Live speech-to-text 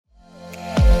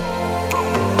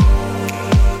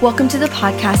Welcome to the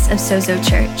podcast of Sozo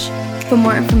Church. For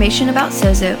more information about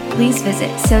Sozo, please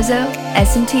visit sozosmtx.com.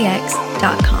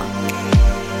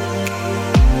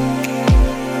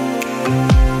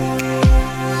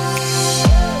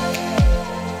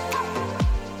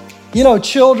 You know,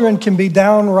 children can be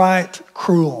downright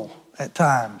cruel at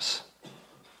times.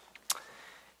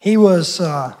 He was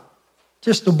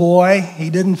just a boy. He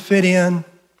didn't fit in.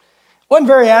 Wasn't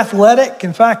very athletic.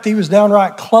 In fact, he was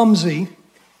downright clumsy.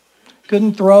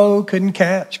 Couldn't throw, couldn't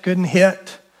catch, couldn't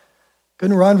hit,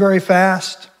 couldn't run very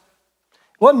fast.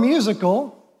 Wasn't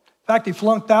musical. In fact, he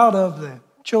flunked out of the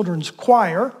children's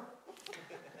choir.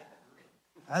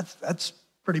 That's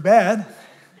pretty bad.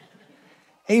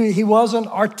 He wasn't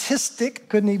artistic,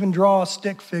 couldn't even draw a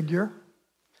stick figure.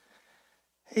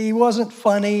 He wasn't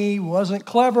funny, he wasn't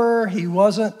clever, he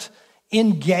wasn't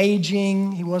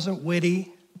engaging, he wasn't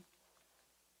witty.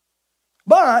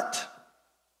 But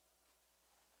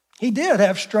he did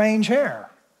have strange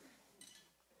hair.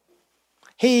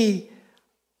 He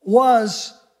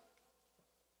was,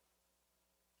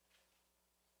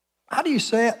 how do you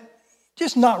say it?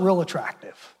 Just not real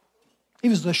attractive. He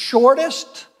was the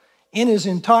shortest in his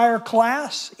entire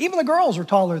class. Even the girls were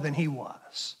taller than he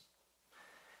was.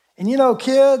 And you know,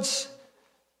 kids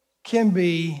can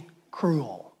be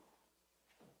cruel.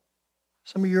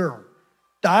 Some of you are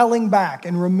dialing back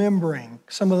and remembering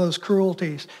some of those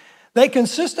cruelties. They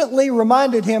consistently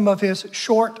reminded him of his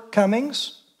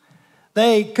shortcomings.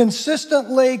 They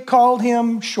consistently called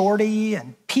him Shorty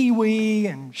and Pee-wee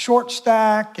and Short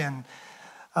Stack and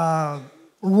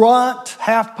Runt,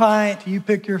 Half Pint. You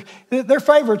pick their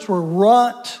favorites were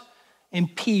Runt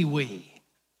and Pee-wee.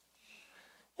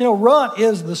 You know, Runt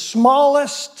is the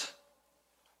smallest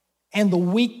and the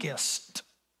weakest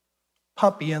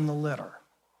puppy in the litter.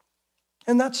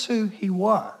 And that's who he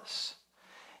was.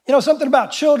 You know, something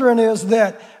about children is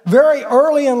that very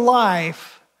early in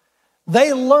life,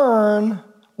 they learn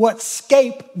what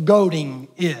scapegoating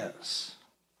is.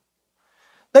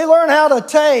 They learn how to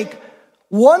take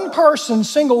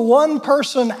single one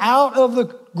person out of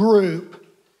the group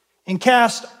and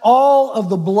cast all of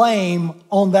the blame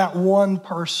on that one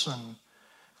person.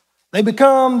 They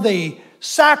become the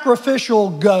sacrificial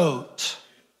goat.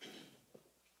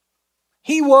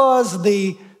 He was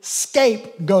the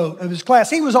scapegoat of his class.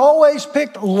 He was always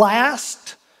picked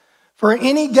last for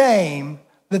any game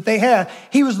that they had.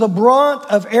 He was the brunt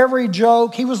of every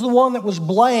joke. He was the one that was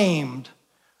blamed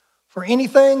for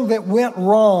anything that went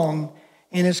wrong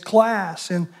in his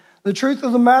class. And the truth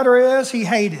of the matter is, he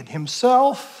hated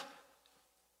himself.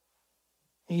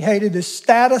 He hated his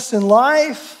status in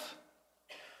life.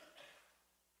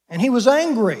 And he was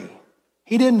angry.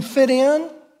 He didn't fit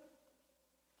in.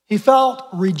 He felt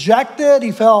rejected.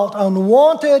 He felt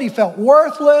unwanted. He felt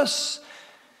worthless.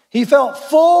 He felt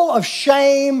full of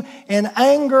shame and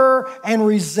anger and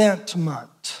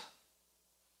resentment.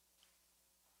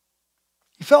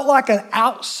 He felt like an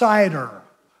outsider,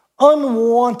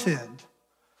 unwanted,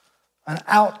 an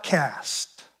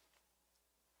outcast.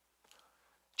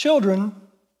 Children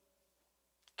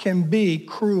can be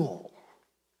cruel.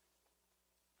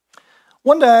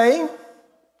 One day,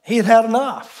 he had had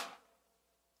enough.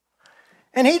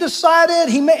 And he decided,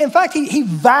 he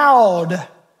vowed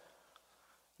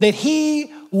that he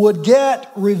would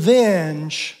get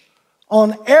revenge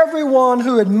on everyone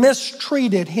who had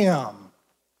mistreated him.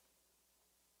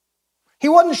 He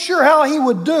wasn't sure how he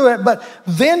would do it, but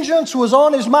vengeance was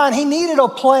on his mind. He needed a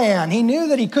plan. He knew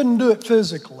that he couldn't do it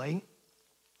physically.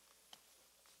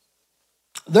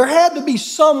 There had to be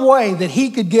some way that he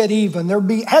could get even.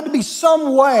 Had to be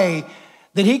some way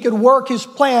that he could work his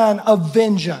plan of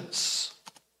vengeance.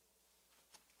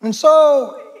 And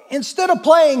so, instead of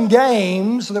playing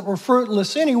games that were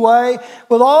fruitless anyway,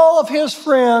 with all of his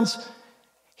friends,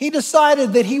 he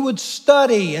decided that he would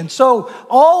study. And so,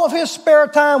 all of his spare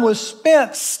time was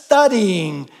spent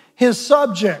studying his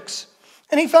subjects.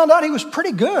 And he found out he was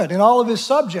pretty good in all of his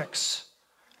subjects.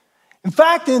 In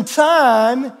fact, in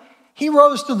time, he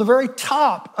rose to the very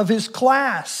top of his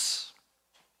class.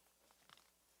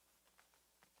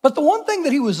 But the one thing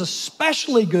that he was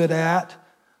especially good at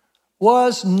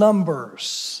was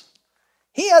numbers.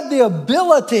 He had the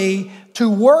ability to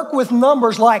work with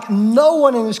numbers like no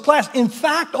one in his class. In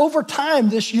fact, over time,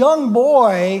 this young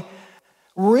boy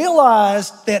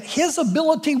realized that his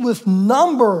ability with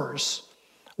numbers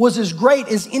was as great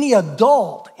as any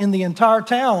adult in the entire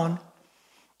town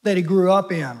that he grew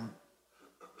up in.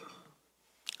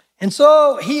 And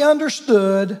so he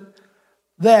understood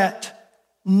that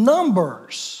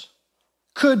numbers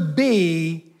could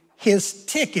be his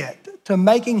ticket to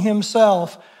making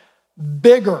himself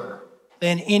bigger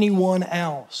than anyone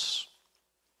else.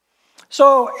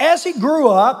 So as he grew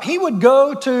up, he would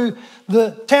go to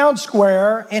the town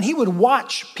square and he would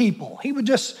watch people. He would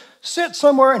just sit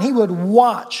somewhere and he would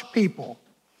watch people.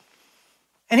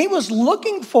 And he was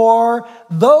looking for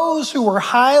those who were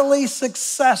highly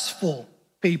successful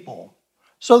people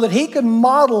so that he could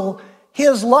model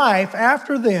his life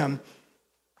after them.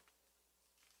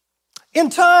 In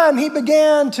time, he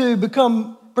began to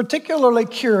become particularly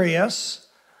curious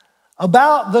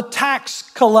about the tax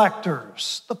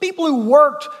collectors, the people who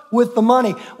worked with the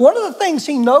money. One of the things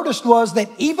he noticed was that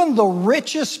even the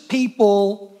richest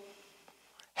people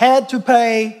had to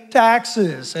pay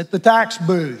taxes at the tax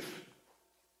booth.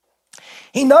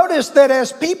 He noticed that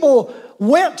as people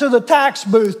went to the tax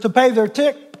booth to pay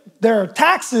their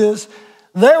taxes,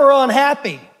 they were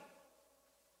unhappy.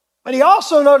 But he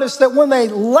also noticed that when they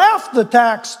left the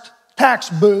tax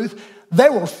booth, they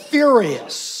were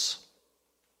furious.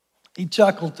 He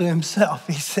chuckled to himself.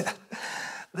 He said,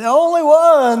 the only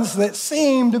ones that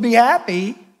seem to be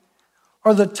happy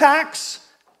are the tax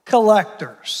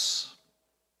collectors.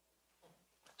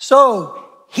 So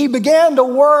he began to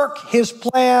work his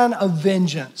plan of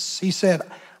vengeance. He said,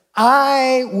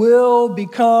 I will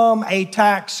become a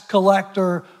tax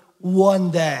collector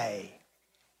one day.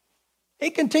 He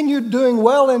continued doing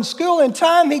well in school. In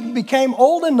time, he became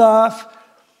old enough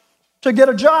to get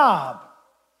a job.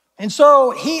 And so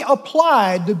he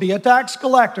applied to be a tax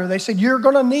collector. They said, you're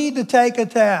going to need to take a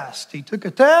test. He took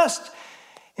a test,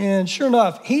 and sure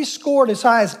enough, he scored as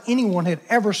high as anyone had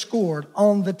ever scored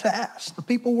on the test. The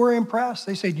people were impressed.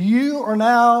 They said, you are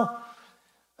now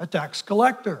a tax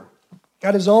collector.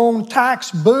 Got his own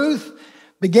tax booth,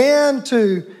 began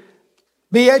to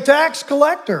be a tax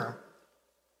collector.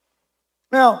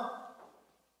 Now,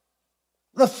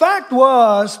 the fact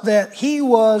was that he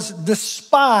was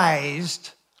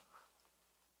despised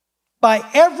by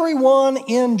everyone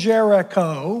in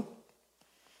Jericho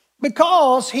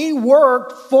because he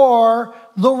worked for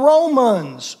the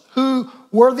Romans, who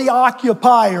were the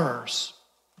occupiers.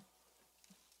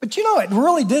 But you know, it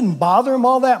really didn't bother him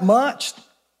all that much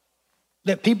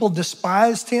that people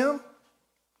despised him.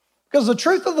 Because the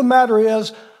truth of the matter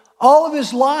is, all of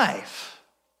his life,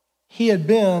 he had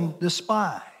been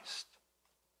despised.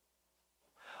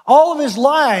 All of his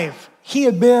life, he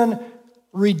had been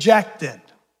rejected.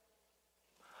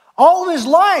 All of his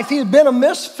life, he had been a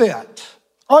misfit,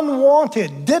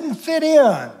 unwanted, didn't fit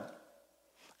in.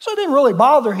 So it didn't really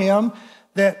bother him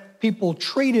that people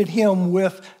treated him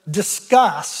with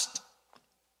disgust.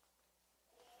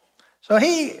 So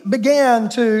he began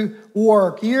to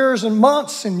work. Years and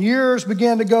months and years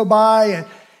began to go by, and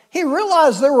he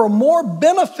realized there were more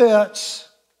benefits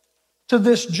to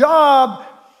this job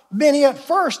than he at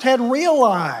first had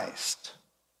realized.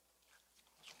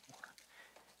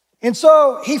 And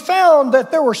so he found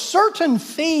that there were certain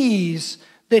fees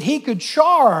that he could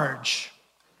charge,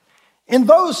 and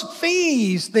those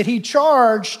fees that he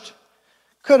charged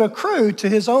could accrue to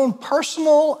his own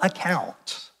personal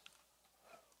account.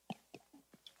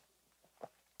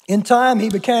 In time, he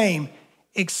became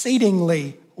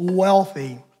exceedingly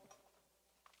wealthy.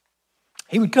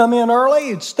 He would come in early,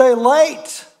 he'd stay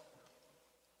late.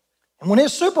 And when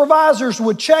his supervisors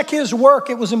would check his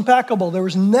work, it was impeccable. There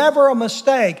was never a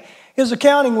mistake. His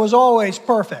accounting was always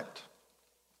perfect.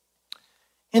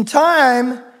 In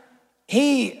time,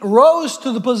 he rose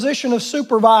to the position of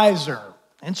supervisor.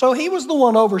 And so he was the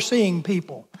one overseeing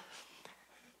people.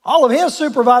 All of his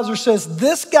supervisors says,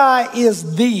 this guy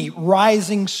is the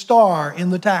rising star in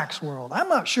the tax world. I'm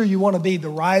not sure you want to be the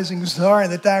rising star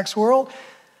in the tax world,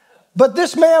 but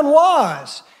this man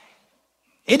was.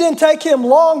 It didn't take him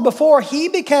long before he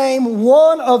became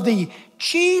one of the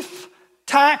chief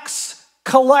tax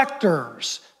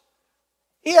collectors.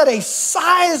 He had a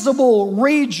sizable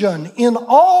region in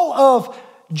all of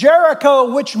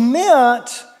Jericho, which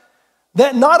meant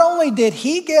that not only did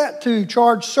he get to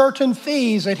charge certain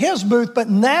fees at his booth, but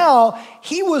now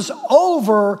he was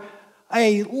over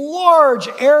a large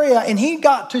area and he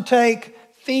got to take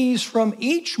fees from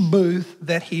each booth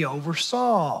that he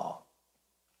oversaw.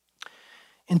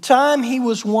 In time, he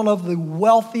was one of the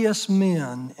wealthiest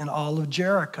men in all of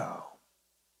Jericho.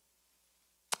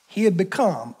 He had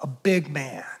become a big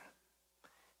man.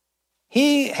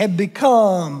 He had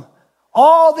become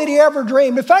all that he ever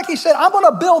dreamed. In fact, he said, I'm going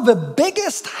to build the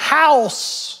biggest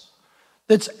house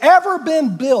that's ever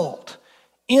been built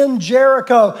in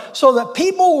Jericho so that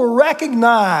people will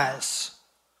recognize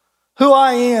who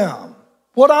I am,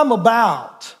 what I'm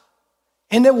about,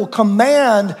 and it will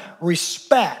command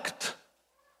respect.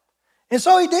 And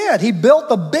so he did. He built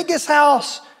the biggest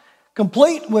house,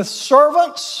 complete with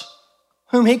servants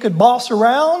whom he could boss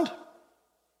around.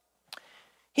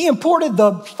 He imported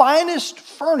the finest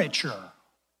furniture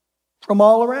from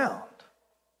all around.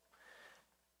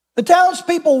 The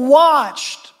townspeople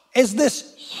watched as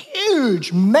this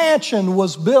huge mansion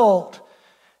was built,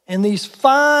 and these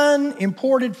fine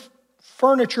imported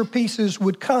furniture pieces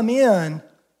would come in,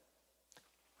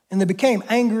 and they became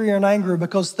angrier and angrier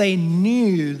because they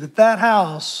knew that that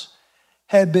house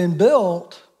had been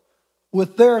built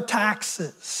with their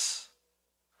taxes.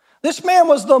 This man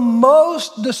was the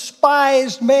most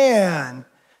despised man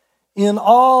in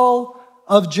all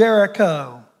of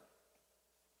Jericho.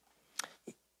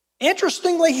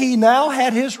 Interestingly, he now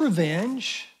had his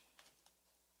revenge.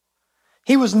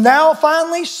 He was now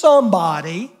finally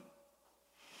somebody.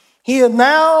 He had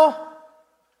now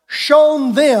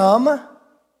shown them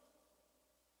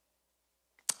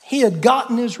he had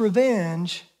gotten his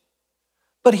revenge,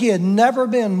 but he had never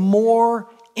been more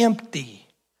empty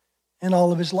in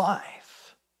all of his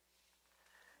life.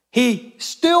 He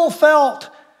still felt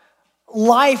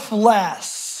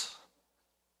lifeless.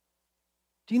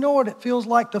 Do you know what it feels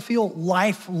like to feel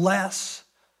lifeless?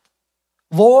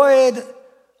 Void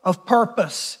of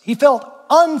purpose. He felt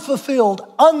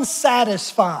unfulfilled,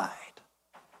 unsatisfied.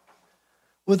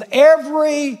 With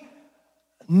every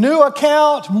new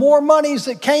account, more monies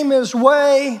that came his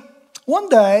way, one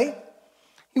day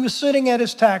he was sitting at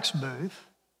his tax booth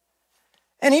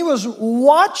and he was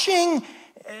watching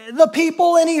the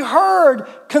people, and he heard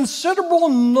considerable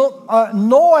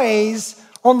noise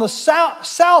on the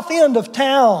south end of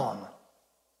town.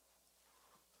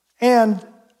 And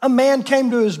a man came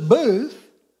to his booth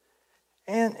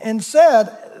and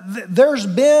said, "There's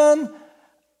been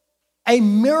a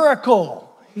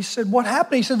miracle." He said, "What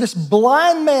happened?" He said, "This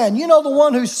blind man, you know, the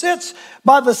one who sits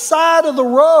by the side of the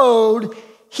road,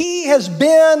 he has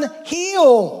been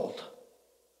healed."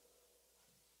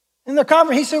 In the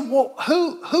conversation, he said, "Well,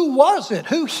 who was it?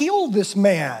 Who healed this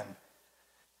man?"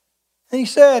 And he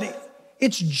said,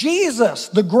 "It's Jesus,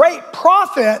 the great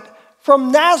prophet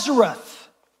from Nazareth.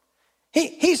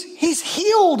 He's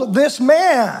healed this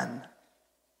man."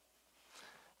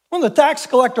 When the tax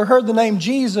collector heard the name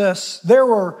Jesus, there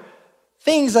were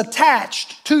things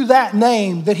attached to that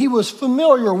name that he was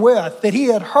familiar with, that he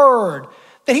had heard,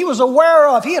 that he was aware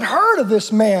of. He had heard of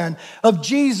this man, of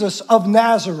Jesus of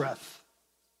Nazareth.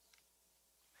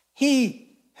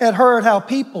 He had heard how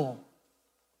people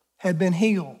had been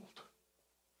healed,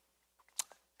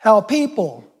 how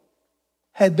people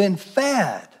had been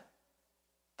fed,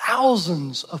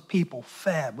 thousands of people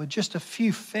fed with just a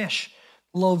few fish,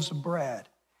 loaves of bread.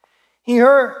 He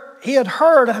had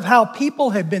heard of how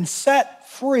people had been set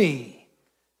free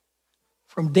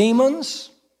from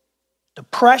demons,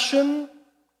 depression,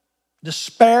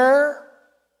 despair.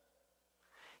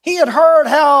 He had heard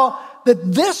how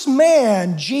that this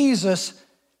man, Jesus,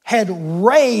 had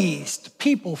raised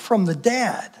people from the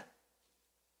dead.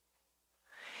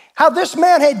 How this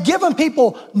man had given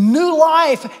people new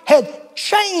life, had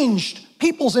changed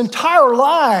people's entire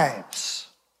lives.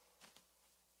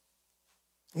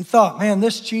 He thought, man,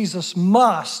 this Jesus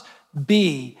must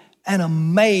be an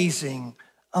amazing,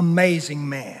 amazing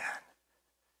man.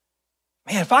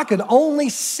 Man, if I could only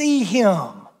see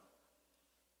him,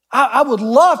 I would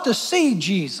love to see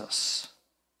Jesus.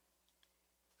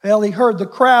 Well, he heard the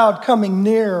crowd coming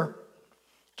near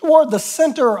toward the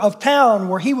center of town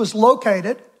where he was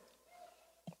located.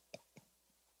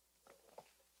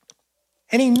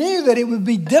 And he knew that it would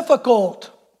be difficult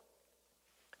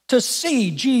to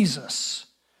see Jesus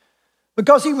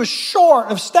because he was short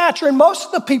of stature and most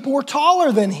of the people were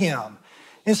taller than him.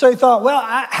 And so he thought, well,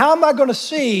 how am I going to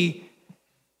see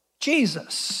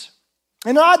Jesus?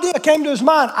 And an idea came to his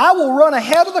mind. I will run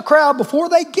ahead of the crowd before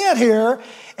they get here,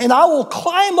 and I will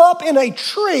climb up in a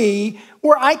tree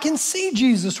where I can see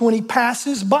Jesus when he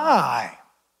passes by.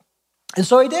 And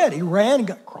so he did. He ran,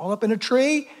 crawled up in a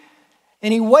tree,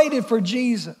 and he waited for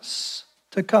Jesus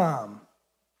to come.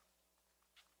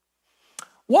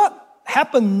 What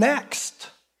happened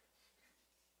next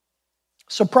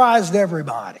surprised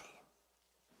everybody.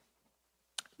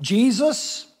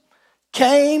 Jesus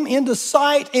came into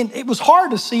sight, and it was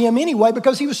hard to see him anyway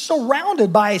because he was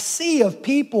surrounded by a sea of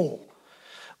people.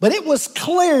 But it was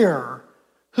clear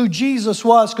who Jesus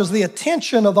was because the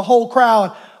attention of the whole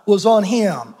crowd was on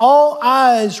him. All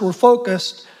eyes were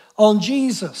focused on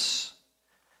Jesus.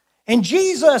 And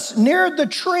Jesus neared the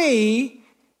tree,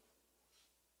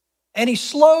 and he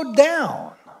slowed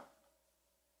down.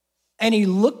 And he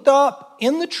looked up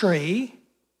in the tree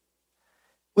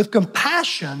with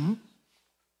compassion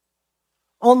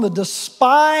on the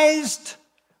despised,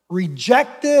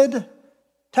 rejected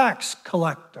tax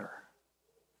collector.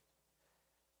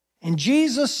 And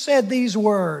Jesus said these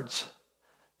words,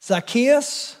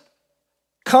 Zacchaeus,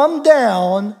 come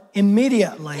down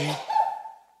immediately.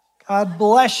 God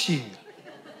bless you.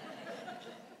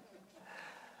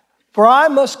 For I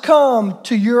must come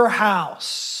to your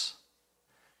house.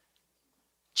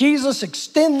 Jesus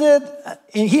extended,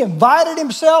 and he invited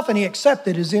himself, and he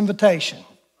accepted his invitation.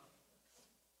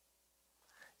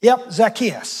 Yep,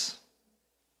 Zacchaeus,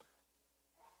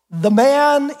 the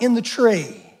man in the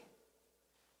tree.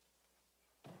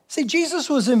 See, Jesus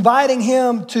was inviting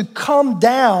him to come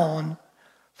down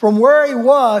from where he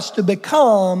was to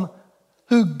become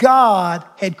who God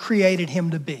had created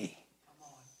him to be.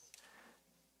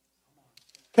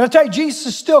 Can I tell you, Jesus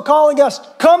is still calling us,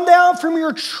 come down from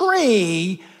your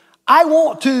tree. I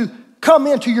want to come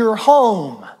into your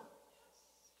home.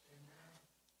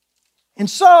 And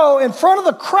so, in front of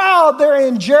the crowd there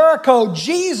in Jericho,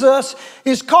 Jesus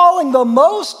is calling the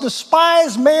most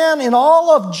despised man in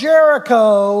all of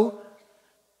Jericho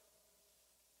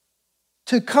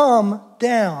to come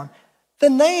down. The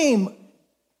name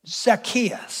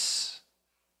Zacchaeus.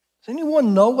 Does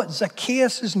anyone know what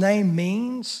Zacchaeus' name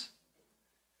means?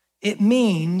 It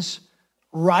means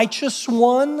righteous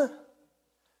one,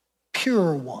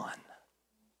 pure one.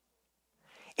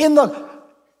 In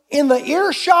the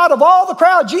earshot of all the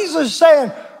crowd, Jesus is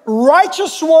saying,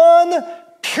 righteous one,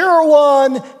 pure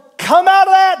one, come out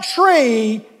of that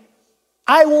tree.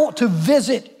 I want to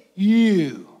visit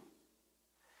you.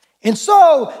 And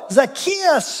so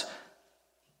Zacchaeus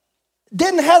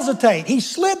didn't hesitate. He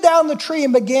slid down the tree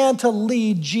and began to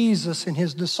lead Jesus and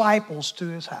his disciples to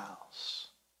his house.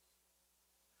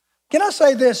 Can I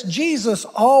say this? Jesus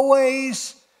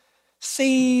always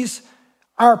sees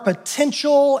our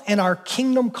potential and our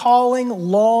kingdom calling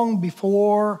long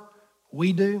before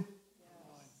we do.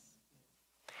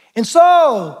 And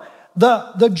so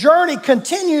the journey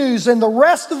continues, and the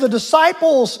rest of the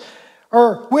disciples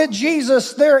are with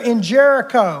Jesus there in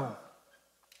Jericho,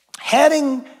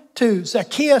 heading to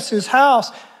Zacchaeus' house.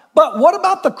 But what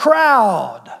about the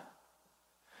crowd?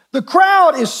 The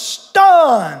crowd is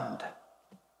stunned.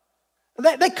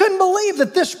 They couldn't believe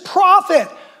that this prophet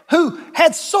who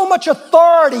had so much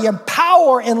authority and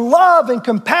power and love and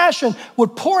compassion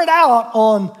would pour it out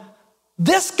on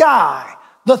this guy,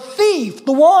 the thief,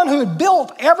 the one who had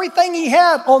built everything he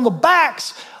had on the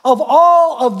backs of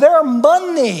all of their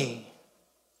money.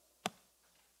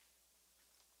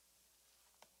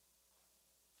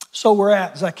 So we're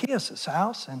at Zacchaeus'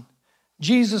 house, and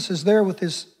Jesus is there with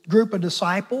his group of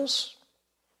disciples.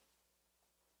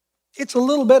 It's a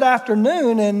little bit after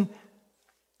noon, and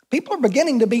people are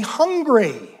beginning to be hungry.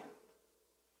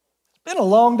 It's been a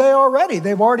long day already.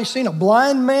 They've already seen a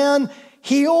blind man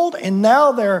healed, and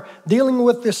now they're dealing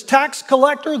with this tax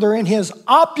collector. They're in his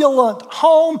opulent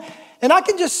home, and I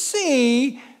can just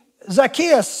see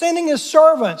Zacchaeus sending his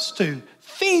servants to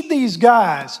feed these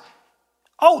guys.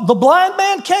 Oh, the blind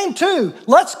man came too.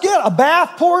 Let's get a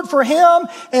bath poured for him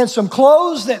and some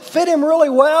clothes that fit him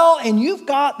really well. And you've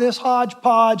got this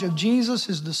hodgepodge of Jesus,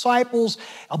 his disciples,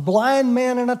 a blind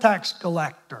man and a tax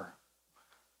collector.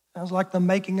 Sounds like the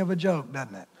making of a joke,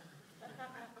 doesn't it?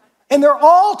 And they're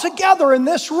all together in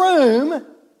this room,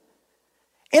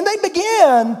 and they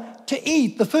begin to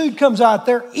eat. The food comes out.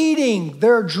 They're eating,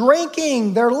 they're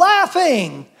drinking, they're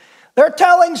laughing. They're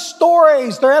telling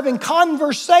stories. They're having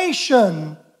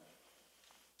conversation.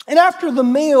 And after the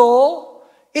meal,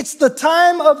 it's the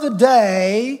time of the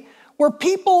day where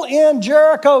people in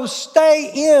Jericho stay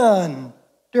in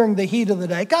during the heat of the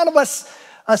day. Kind of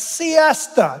a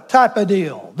siesta type of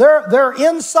deal. They're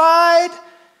inside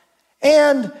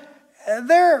and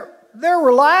they're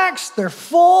relaxed. They're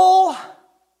full.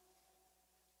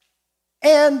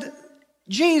 And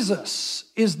Jesus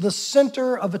is the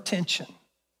center of attention.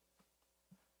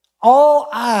 All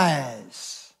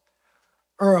eyes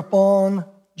are upon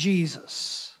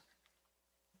Jesus.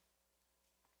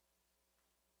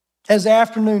 As the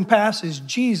afternoon passes,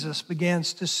 Jesus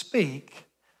begins to speak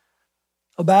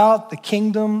about the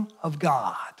kingdom of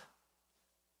God.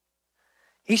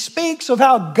 He speaks of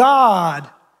how God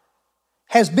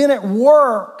has been at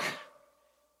work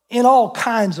in all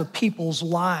kinds of people's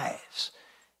lives.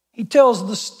 He tells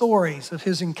the stories of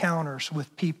his encounters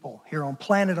with people here on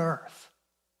planet Earth.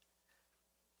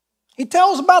 He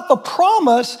tells about the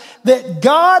promise that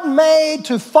God made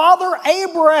to Father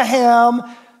Abraham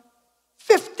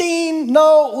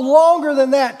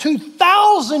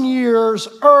 2,000 years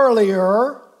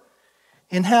earlier,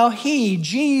 and how he,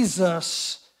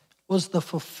 Jesus, was the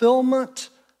fulfillment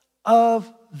of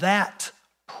that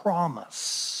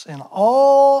promise. And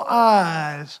all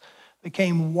eyes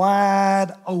became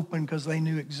wide open because they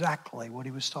knew exactly what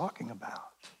he was talking about.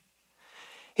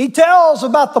 He tells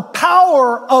about the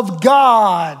power of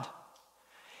God.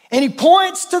 And he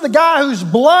points to the guy who's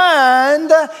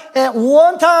blind at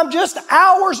one time, just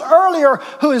hours earlier,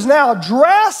 who is now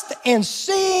dressed and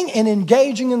seeing and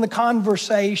engaging in the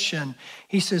conversation.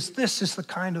 He says, this is the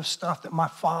kind of stuff that my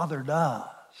Father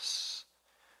does.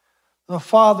 The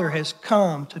Father has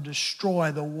come to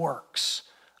destroy the works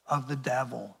of the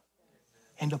devil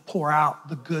and to pour out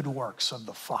the good works of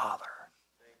the Father.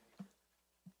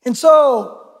 And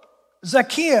so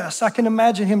Zacchaeus, I can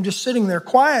imagine him just sitting there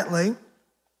quietly,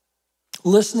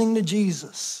 listening to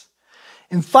Jesus.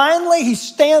 And finally, he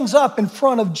stands up in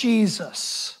front of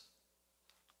Jesus.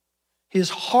 His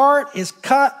heart is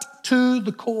cut to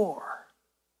the core.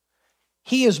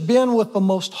 He has been with the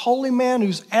most holy man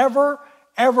who's ever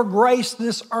graced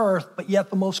this earth, but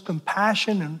yet the most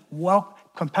compassionate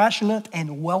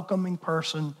and welcoming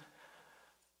person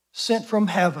sent from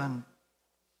heaven.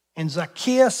 And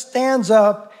Zacchaeus stands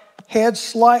up, head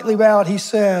slightly bowed. He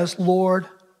says, Lord,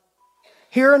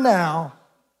 here and now,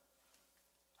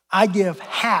 I give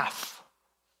half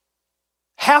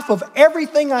of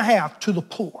everything I have to the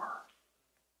poor.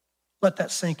 Let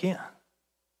that sink in.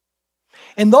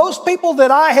 And those people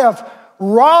that I have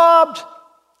robbed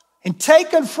and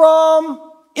taken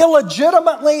from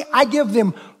illegitimately, I give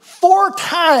them 4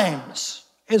 times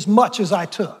as much as I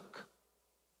took.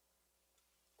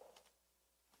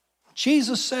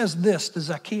 Jesus says this to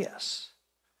Zacchaeus.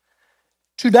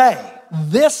 Today,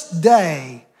 this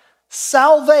day,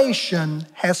 salvation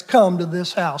has come to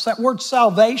this house. That word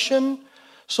salvation,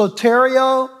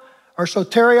 soterio or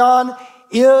soterion,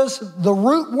 is the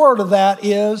root word of that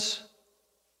is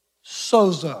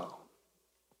sozo.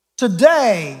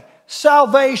 Today,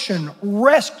 salvation,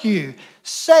 rescue,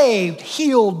 saved,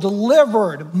 healed,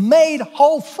 delivered, made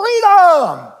whole,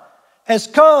 freedom has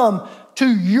come to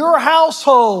your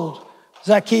household,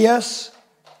 Zacchaeus.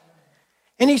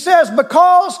 And he says,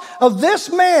 because this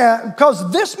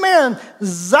man,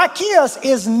 Zacchaeus,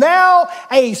 is now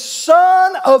a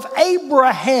son of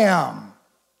Abraham.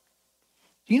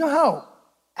 Do you know how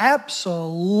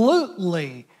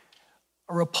absolutely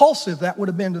repulsive that would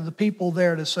have been to the people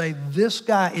there to say, this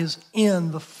guy is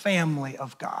in the family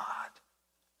of God?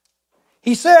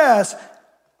 He says,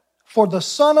 for the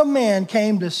Son of Man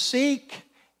came to seek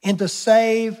and to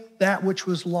save that which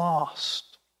was lost.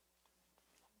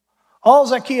 All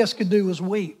Zacchaeus could do was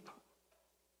weep.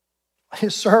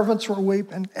 His servants were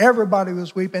weeping. Everybody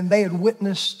was weeping. They had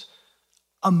witnessed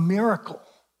a miracle.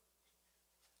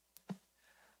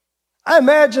 I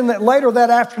imagine that later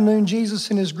that afternoon, Jesus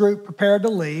and his group prepared to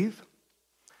leave.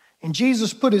 And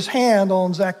Jesus put his hand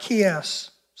on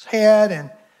Zacchaeus' head and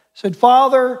said,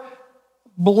 Father,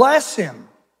 bless him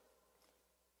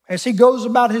as he goes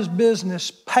about his business,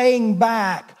 paying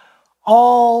back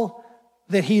all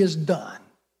that he has done.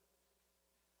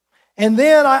 And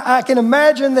then I can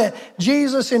imagine that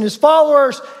Jesus and his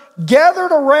followers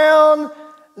gathered around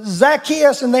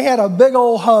Zacchaeus and they had a big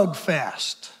old hug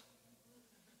fest.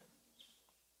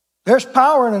 There's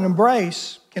power in an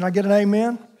embrace. Can I get an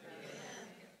amen?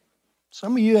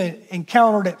 Some of you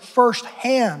encountered it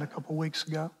firsthand a couple weeks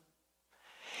ago.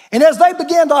 And as they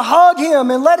began to hug him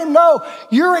and let him know,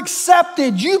 you're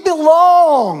accepted, you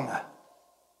belong.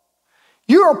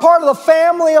 You are part of the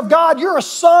family of God. You're a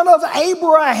son of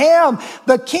Abraham.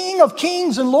 The King of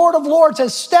Kings and Lord of Lords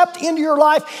has stepped into your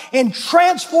life and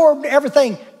transformed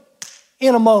everything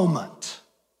in a moment.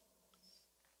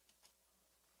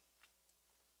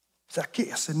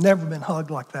 Zacchaeus had never been hugged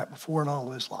like that before in all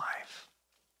of his life.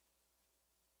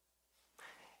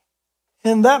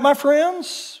 And that, my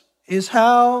friends, is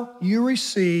how you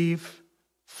receive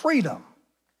freedom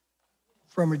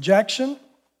from rejection,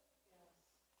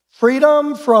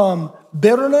 freedom from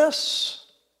bitterness,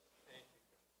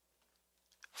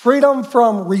 freedom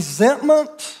from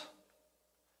resentment,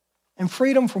 and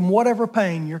freedom from whatever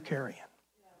pain you're carrying.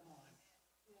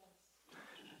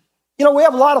 You know, we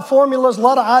have a lot of formulas, a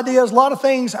lot of ideas, a lot of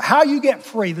things, how you get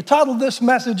free. The title of this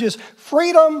message is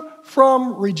Freedom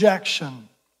from Rejection.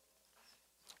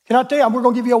 Can I tell you, we're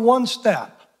going to give you a one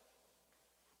step.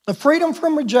 The freedom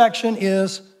from rejection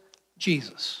is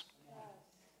Jesus.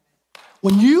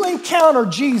 When you encounter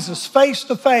Jesus face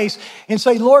to face and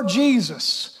say, Lord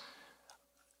Jesus,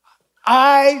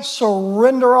 I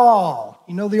surrender all.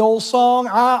 You know the old song,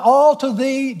 all to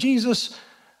thee, Jesus,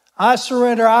 I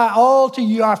surrender, all to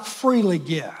you, I freely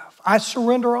give. I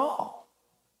surrender all.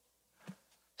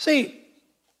 See,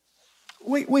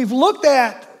 we've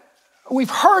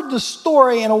heard the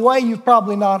story in a way you've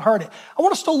probably not heard it. I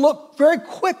want us to look very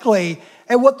quickly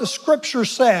at what the Scripture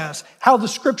says, how the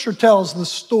Scripture tells the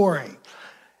story.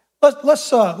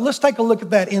 Let's take a look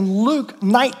at that in Luke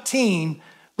 19,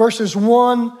 verses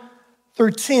 1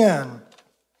 through 10.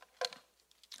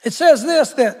 It says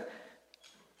this, that,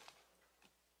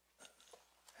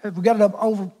 have we got it up?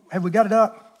 Have we got it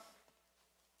up?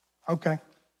 Okay,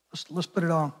 let's put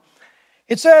it on.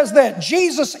 It says that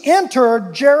Jesus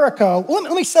entered Jericho.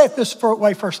 Let me say it this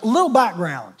way first. A little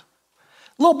background.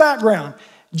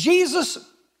 Jesus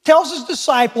tells his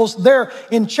disciples, they're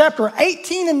in chapter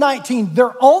 18 and 19,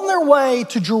 they're on their way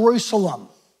to Jerusalem.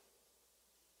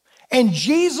 And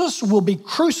Jesus will be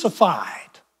crucified.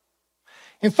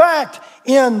 In fact,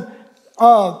 in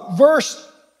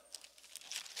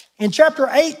chapter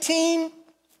 18,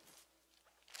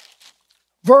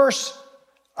 verse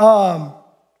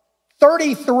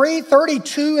 33,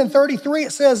 32, and 33,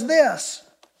 it says this.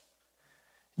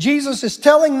 Jesus is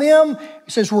telling them,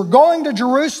 he says, we're going to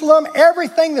Jerusalem.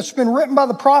 Everything that's been written by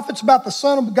the prophets about the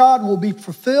Son of God will be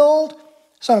fulfilled.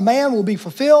 Son of Man will be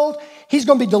fulfilled. He's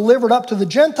going to be delivered up to the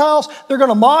Gentiles. They're going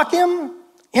to mock him,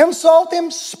 insult him,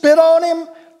 spit on him,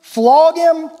 flog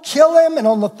him, kill him, and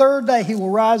on the third day he will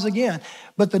rise again.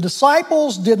 But the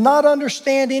disciples did not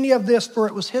understand any of this, for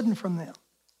it was hidden from them.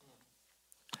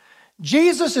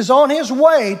 Jesus is on his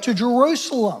way to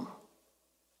Jerusalem.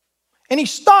 And he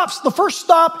stops. The first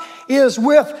stop is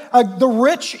with the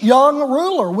rich young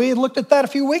ruler. We had looked at that a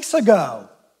few weeks ago.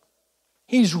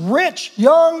 He's rich,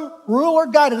 young ruler,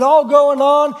 got it all going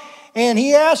on. And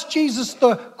he asked Jesus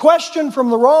the question from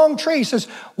the wrong tree. He says,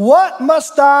 what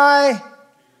must I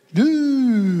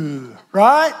do,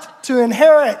 right, to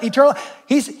inherit eternal life?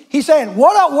 He's saying,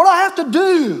 what do I have to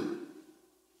do?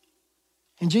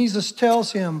 And Jesus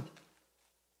tells him,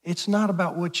 it's not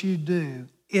about what you do.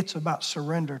 It's about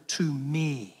surrender to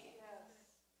me.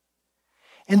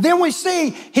 And then we see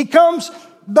he comes,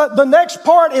 the next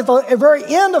part at the very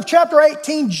end of chapter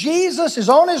 18, Jesus is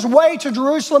on his way to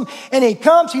Jerusalem, and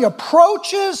he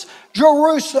approaches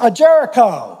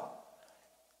Jericho,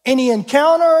 and he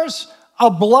encounters a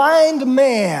blind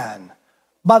man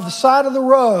by the side of the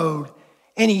road,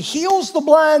 and he heals the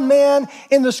blind man.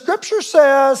 And the scripture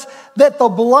says that the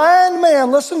blind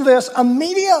man, listen to this,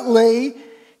 immediately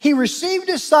he received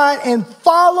his sight and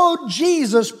followed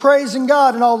Jesus, praising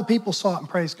God, and all the people saw it and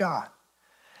praised God.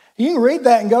 You can read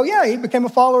that and go, yeah, he became a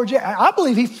follower of Jesus. I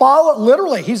believe he followed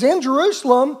literally. He's in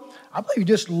Jerusalem. I believe he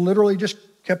just literally just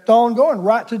kept on going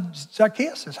right to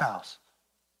Zacchaeus' house.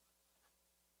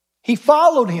 He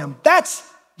followed him. That's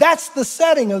the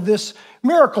setting of this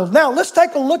miracle. Now, let's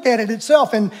take a look at it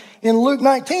itself. In Luke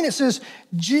 19, it says,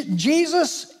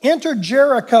 Jesus entered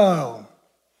Jericho,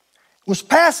 was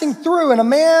passing through, and a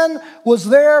man was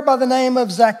there by the name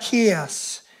of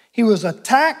Zacchaeus. He was a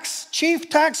chief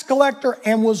tax collector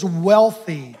and was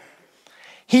wealthy.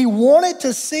 He wanted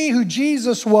to see who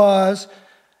Jesus was.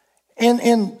 And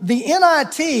the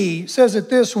NIT says it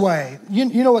this way. You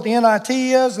know what the NIT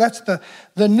is? That's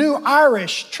the New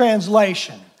Irish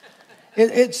translation.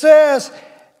 It says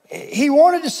he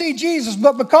wanted to see Jesus,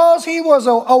 but because he was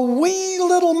a wee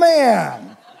little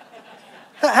man.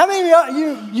 How many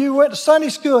of you went to Sunday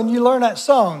school and you learned that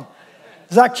song?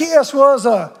 Zacchaeus was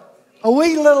a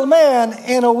wee little man,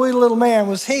 and a wee little man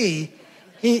was he.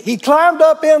 He climbed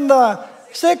up in the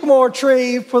sycamore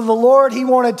tree for the Lord he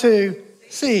wanted to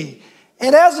see.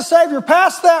 And as the Savior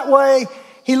passed that way,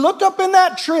 he looked up in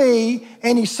that tree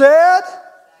and he said,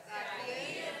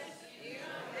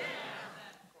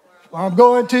 I'm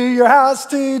going to your house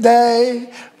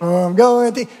today.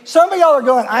 Some of y'all are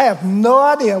going, I have no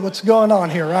idea what's going on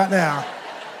here right now.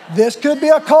 This could be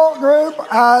a cult group.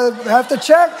 I have to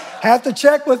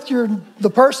check with the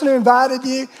person who invited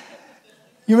you.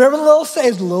 You remember the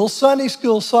little Sunday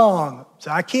school song.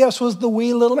 Zacchaeus was the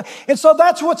wee little man. And so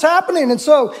that's what's happening. And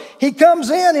so he comes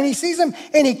in and he sees him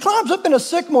and he climbs up in a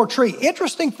sycamore tree.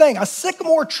 Interesting thing, a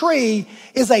sycamore tree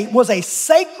was a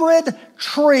sacred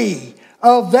tree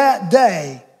of that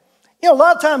day. You know, a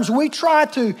lot of times we try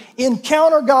to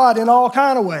encounter God in all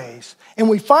kinds of ways, and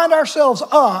we find ourselves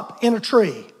up in a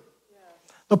tree.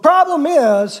 The problem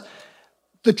is,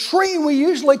 the tree we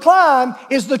usually climb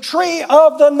is the tree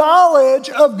of the knowledge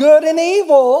of good and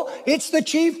evil. It's the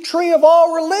chief tree of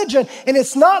all religion. And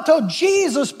it's not till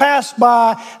Jesus passed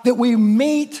by that we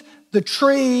meet the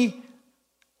tree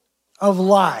of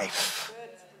life.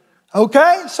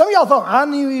 Okay? Some of y'all thought, I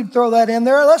knew you'd throw that in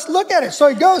there. Let's look at it. So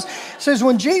he goes, says,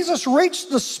 when Jesus reached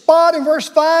the spot in verse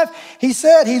 5, he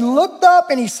said, he looked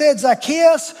up and he said,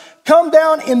 Zacchaeus, come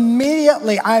down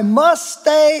immediately. I must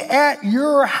stay at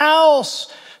your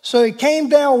house. So he came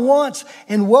down once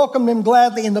and welcomed him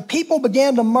gladly. And the people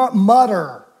began to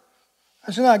mutter.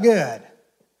 That's not good.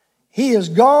 He is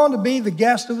gone to be the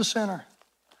guest of a sinner.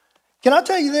 Can I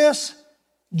tell you this?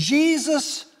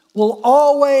 Jesus will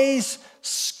always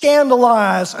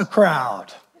scandalize a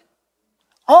crowd.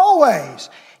 Always.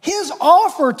 His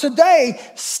offer today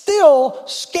still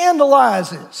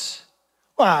scandalizes.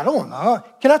 Well, I don't know.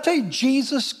 Can I tell you,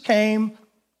 Jesus came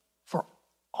for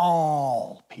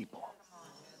all people.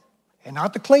 And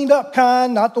not the cleaned up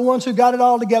kind, not the ones who got it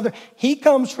all together. He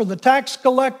comes for the tax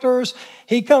collectors.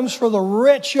 He comes for the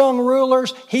rich young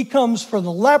rulers. He comes for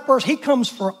the lepers. He comes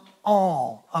for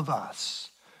all of us.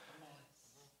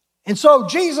 And so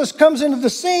Jesus comes into the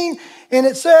scene, and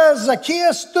it says,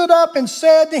 Zacchaeus stood up and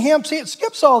said to him, see, it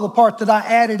skips all the part that I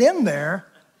added in there.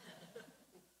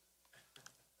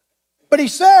 But he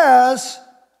says,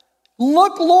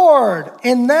 look, Lord,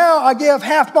 and now I give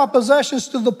half my possessions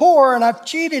to the poor, and I've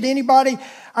cheated anybody.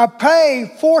 I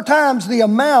pay 4 times the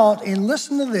amount. And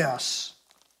listen to this.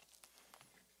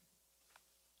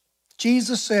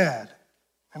 Jesus said,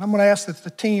 and I'm going to ask that the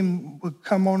team would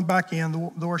come on back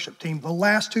in, the worship team, the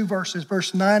last 2 verses,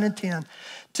 verse 9 and 10.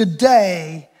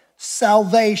 Today,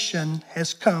 salvation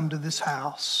has come to this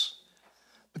house,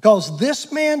 because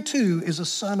this man too is a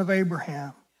son of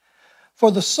Abraham.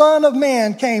 For the Son of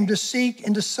Man came to seek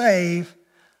and to save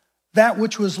that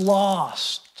which was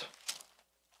lost.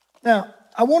 Now,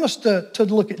 I want us to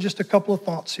look at just a couple of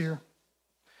thoughts here.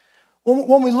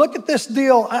 When we look at this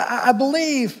deal, I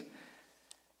believe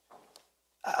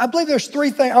there's 3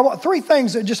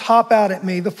 things that just hop out at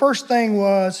me. The first thing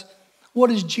was, what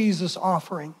is Jesus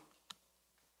offering?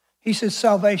 He says,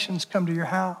 salvation's come to your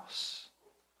house.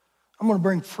 I'm going to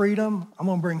bring freedom. I'm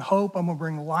going to bring hope. I'm going to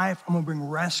bring life. I'm going to bring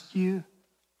rescue.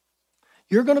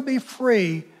 You're going to be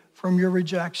free from your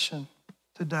rejection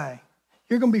today.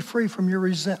 You're going to be free from your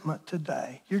resentment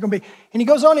today. You're going to be, and he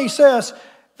goes on, he says,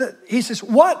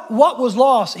 what was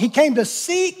lost? He came to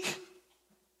seek.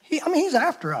 He's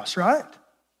after us, right?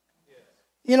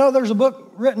 You know, there's a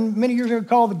book written many years ago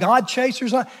called The God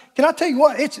Chasers. Can I tell you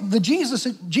what? Jesus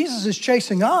is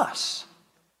chasing us.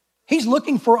 He's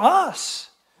looking for us.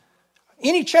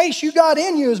 Any chase you got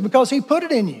in you is because he put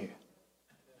it in you.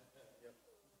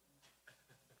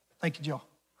 Thank you, Joe.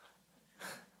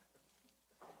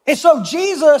 And so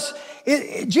Jesus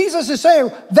is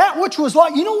saying that which was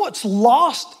lost. You know what's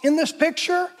lost in this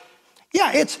picture?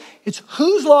 Yeah, it's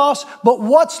who's lost, but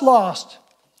what's lost?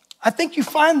 I think you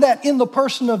find that in the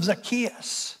person of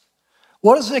Zacchaeus.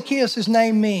 What does Zacchaeus'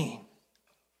 name mean?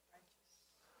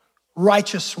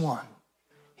 Righteous one.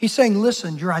 He's saying,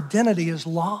 listen, your identity is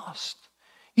lost.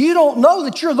 You don't know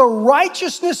that you're the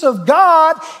righteousness of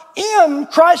God in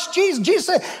Christ Jesus. Jesus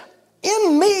said,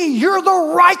 in me, you're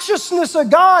the righteousness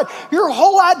of God. Your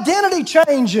whole identity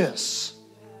changes.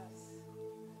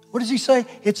 What does he say?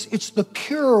 It's the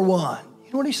pure one.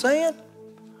 You know what he's saying?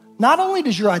 Not only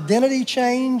does your identity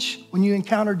change when you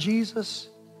encounter Jesus,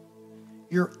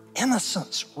 your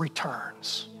innocence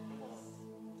returns.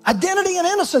 Identity and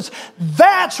innocence.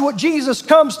 That's what Jesus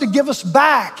comes to give us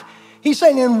back. He's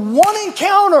saying in one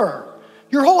encounter,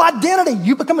 your whole identity,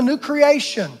 you become a new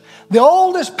creation. The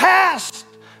old is past.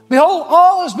 Behold,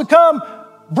 all has become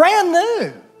brand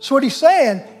new. That's what he's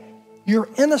saying. You're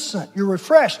innocent. You're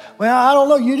refreshed. Well, I don't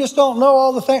know. You just don't know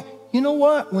all the things. You know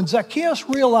what? When Zacchaeus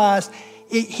realized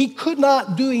he could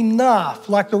not do enough,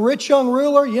 like the rich young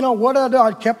ruler, you know, what I do?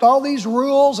 I kept all these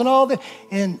rules and all that.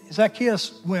 And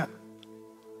Zacchaeus went,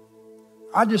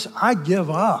 I give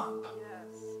up.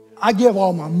 I give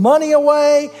all my money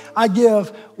away. I give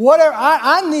whatever.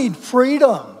 I need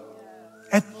freedom.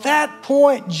 At that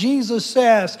point, Jesus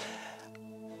says,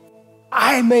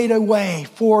 I made a way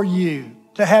for you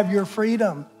to have your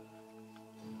freedom.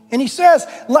 And he says,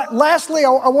 lastly,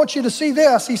 I want you to see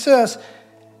this. He says,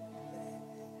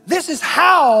 this is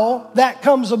how that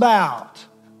comes about.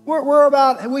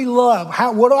 We love.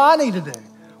 What do I need to do?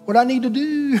 What I need to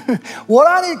do?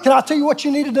 Can I tell you what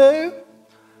you need to do?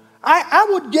 I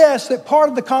would guess that part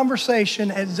of the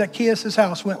conversation at Zacchaeus'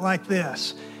 house went like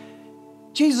this.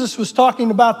 Jesus was talking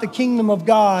about the kingdom of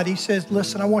God. He says,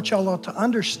 listen, I want y'all to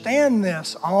understand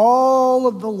this. All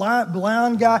of the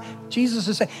blind guy, Jesus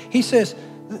is saying, he says,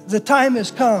 the time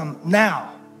has come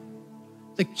now.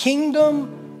 The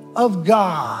kingdom of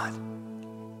God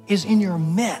is in your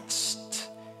midst.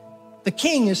 The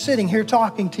king is sitting here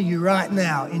talking to you right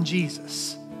now in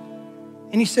Jesus.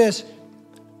 And he says,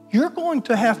 you're going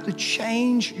to have to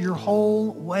change your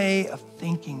whole way of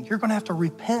thinking. You're going to have to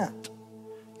repent.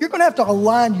 You're going to have to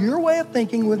align your way of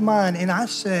thinking with mine. And I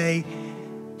say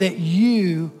that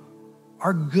you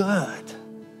are good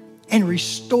and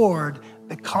restored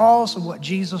because of what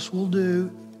Jesus will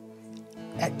do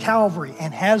at Calvary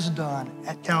and has done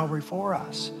at Calvary for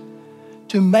us.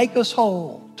 To make us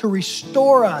whole, to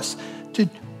restore us, to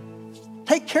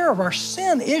take care of our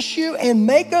sin issue and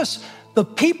make us the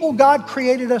people God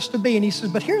created us to be. And he says,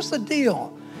 but here's the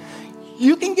deal.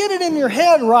 You can get it in your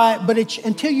head right, but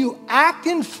until you act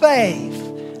in faith,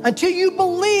 until you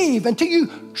believe, until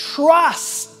you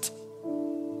trust,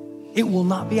 it will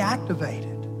not be activated.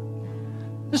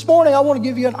 This morning, I want to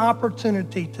give you an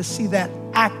opportunity to see that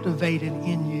activated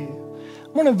in you. I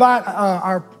want to invite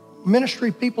our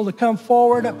ministry people to come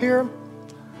forward up here.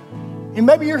 And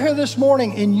maybe you're here this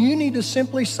morning and you need to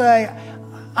simply say,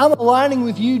 I'm aligning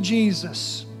with you,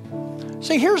 Jesus.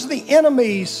 See, here's the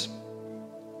enemy's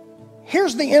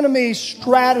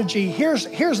strategy. Here's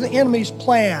the enemy's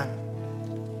plan.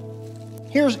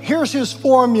 Here's his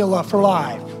formula for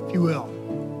life, if you will.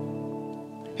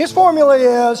 His formula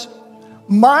is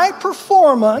my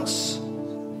performance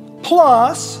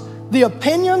plus the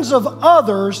opinions of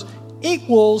others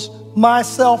equals my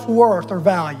self-worth or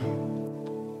value.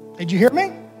 Did you hear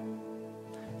me?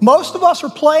 Most of us are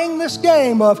playing this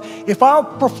game of if I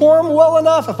perform well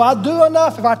enough, if I do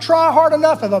enough, if I try hard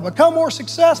enough, if I become more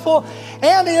successful,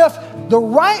 and if the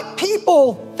right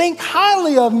people think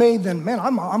highly of me, then man,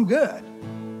 I'm good.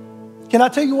 Can I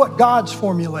tell you what God's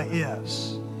formula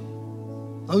is?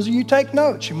 Those of you take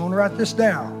notes, you want to write this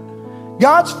down.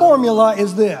 God's formula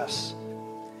is this: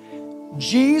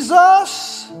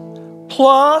 Jesus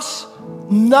plus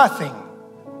nothing.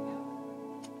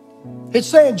 It's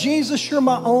saying, Jesus, you're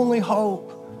my only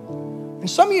hope. And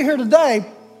some of you here today,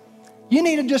 you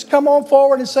need to just come on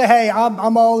forward and say, hey,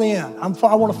 I'm all in. I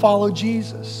want to follow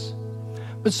Jesus.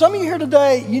 But some of you here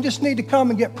today, you just need to come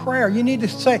and get prayer. You need to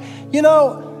say, you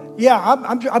know, yeah,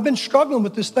 I've been struggling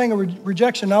with this thing of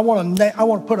rejection. I want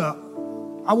to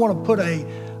put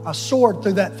a sword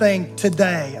through that thing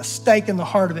today, a stake in the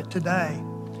heart of it today.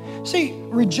 See,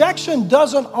 rejection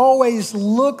doesn't always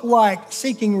look like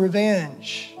seeking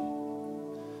revenge.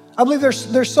 I believe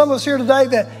there's some of us here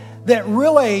today that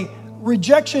really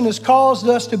rejection has caused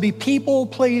us to be people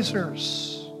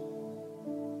pleasers.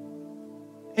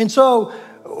 And so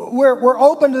we're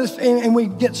open to this, and we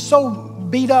get so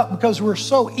beat up because we're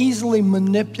so easily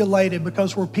manipulated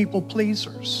because we're people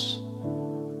pleasers.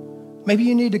 Maybe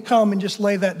you need to come and just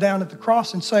lay that down at the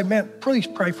cross and say, man, please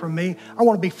pray for me. I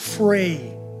want to be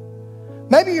free.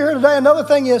 Maybe you're here today. Another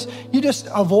thing is you just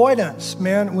avoidance,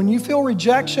 man. When you feel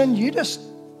rejection, you just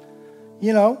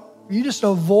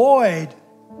avoid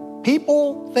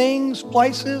people, things,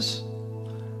 places.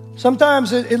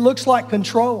 Sometimes it looks like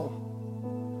control.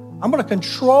 I'm going to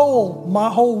control my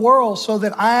whole world so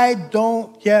that I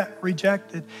don't get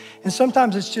rejected. And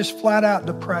sometimes it's just flat out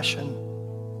depression.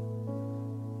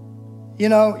 You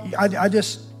know,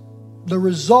 the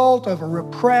result of a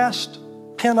repressed,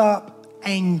 pent-up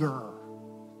anger.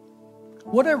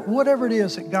 Whatever it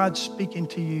is that God's speaking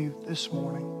to you this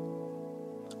morning.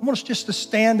 I want us just to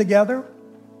stand together.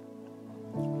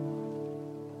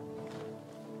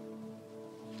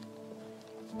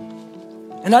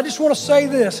 And I just want to say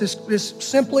this as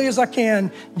simply as I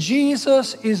can.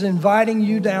 Jesus is inviting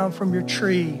you down from your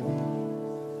tree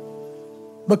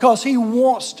because he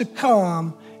wants to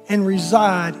come and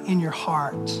reside in your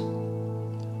heart.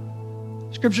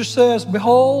 Scripture says,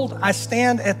 behold, I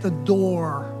stand at the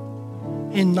door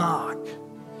and knock.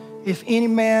 If any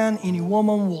man, any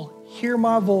woman will hear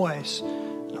my voice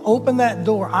and open that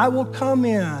door, I will come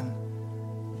in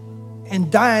and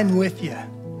dine with you,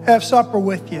 have supper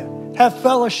with you, have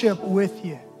fellowship with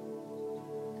you.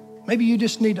 Maybe you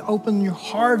just need to open your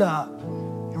heart up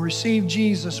and receive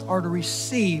Jesus, or to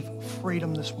receive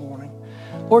freedom this morning.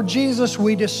 Lord Jesus,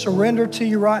 we just surrender to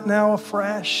you right now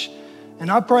afresh. And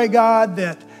I pray, God,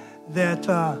 that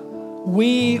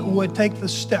we would take the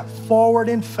step forward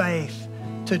in faith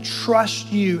to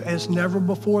trust you as never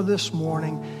before this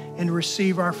morning and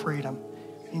receive our freedom.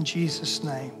 In Jesus'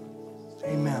 name,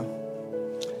 amen.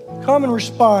 Come and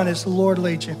respond as the Lord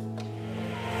leads you.